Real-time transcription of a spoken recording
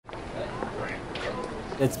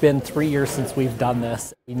It's been 3 years since we've done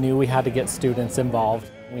this. We knew we had to get students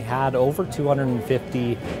involved. We had over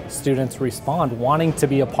 250 students respond wanting to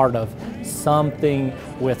be a part of something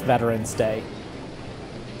with Veterans Day.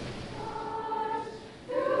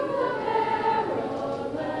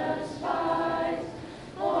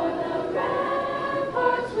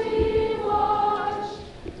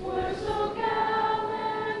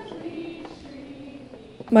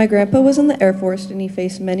 My grandpa was in the Air Force and he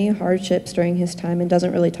faced many hardships during his time and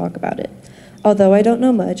doesn't really talk about it. Although I don't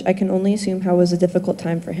know much, I can only assume how it was a difficult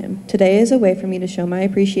time for him. Today is a way for me to show my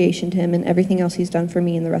appreciation to him and everything else he's done for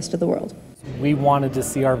me and the rest of the world. We wanted to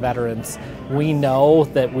see our veterans. We know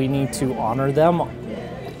that we need to honor them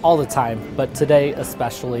all the time, but today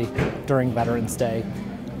especially during Veterans Day.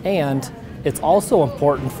 And it's also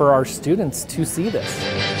important for our students to see this.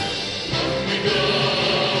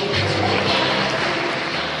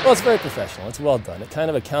 Well, it's very professional. It's well done. It kind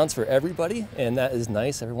of accounts for everybody, and that is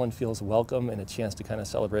nice. Everyone feels welcome and a chance to kind of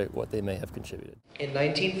celebrate what they may have contributed. In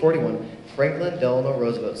 1941, Franklin Delano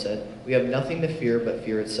Roosevelt said, "We have nothing to fear but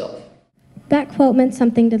fear itself." That quote meant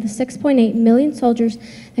something to the 6.8 million soldiers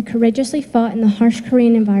that courageously fought in the harsh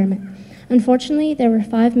Korean environment. Unfortunately, there were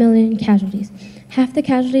 5 million casualties. Half the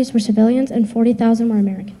casualties were civilians and 40,000 were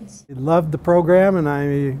Americans. I love the program, and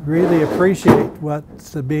I really appreciate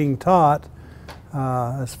what's being taught.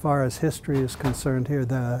 As far as history is concerned here,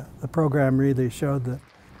 the program really showed that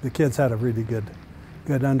the kids had a really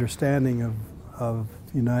good understanding of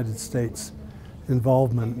United States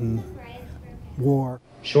involvement in war.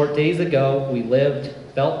 Short days ago, we lived,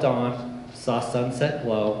 felt dawn, saw sunset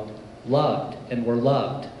glow, loved and were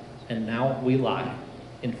loved, and now we lie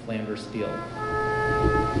in Flanders Field.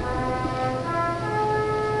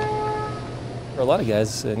 For a lot of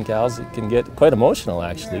guys and gals, it can get quite emotional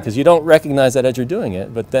actually, because you don't recognize that as you're doing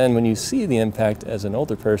it, but then when you see the impact as an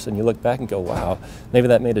older person, you look back and go, wow, maybe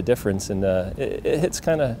that made a difference, and it hits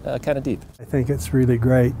kind of deep. I think it's really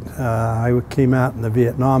great. I came out in the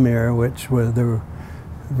Vietnam era, which was the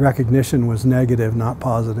recognition was negative, not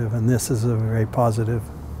positive, and this is a very positive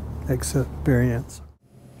experience.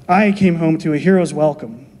 I came home to a hero's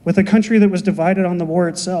welcome with a country that was divided on the war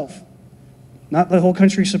itself. Not the whole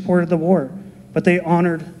country supported the war, but they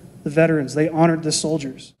honored the veterans, they honored the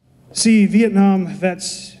soldiers. See, Vietnam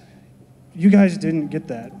vets, you guys didn't get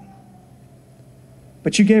that,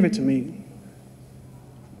 but you gave it to me.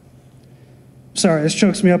 Sorry, this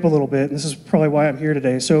chokes me up a little bit, and this is probably why I'm here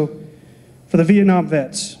today. So, for the Vietnam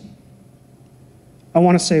vets, I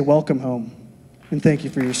want to say welcome home, and thank you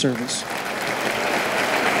for your service.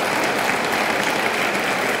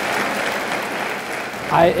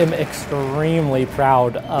 I am extremely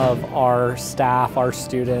proud of our staff, our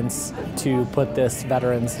students, to put this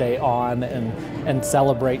Veterans Day on and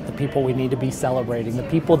celebrate the people we need to be celebrating, the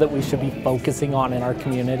people that we should be focusing on in our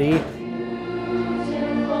community.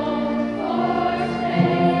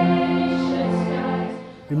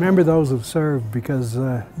 Remember those who've served, because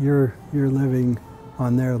you're living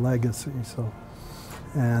on their legacy. So,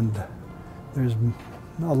 and there's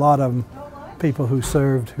a lot of people who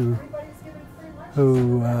served who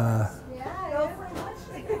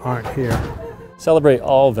aren't here. Celebrate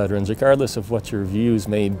all veterans, regardless of what your views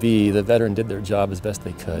may be. The veteran did their job as best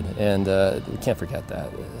they could, and we can't forget that.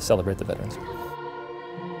 Celebrate the veterans.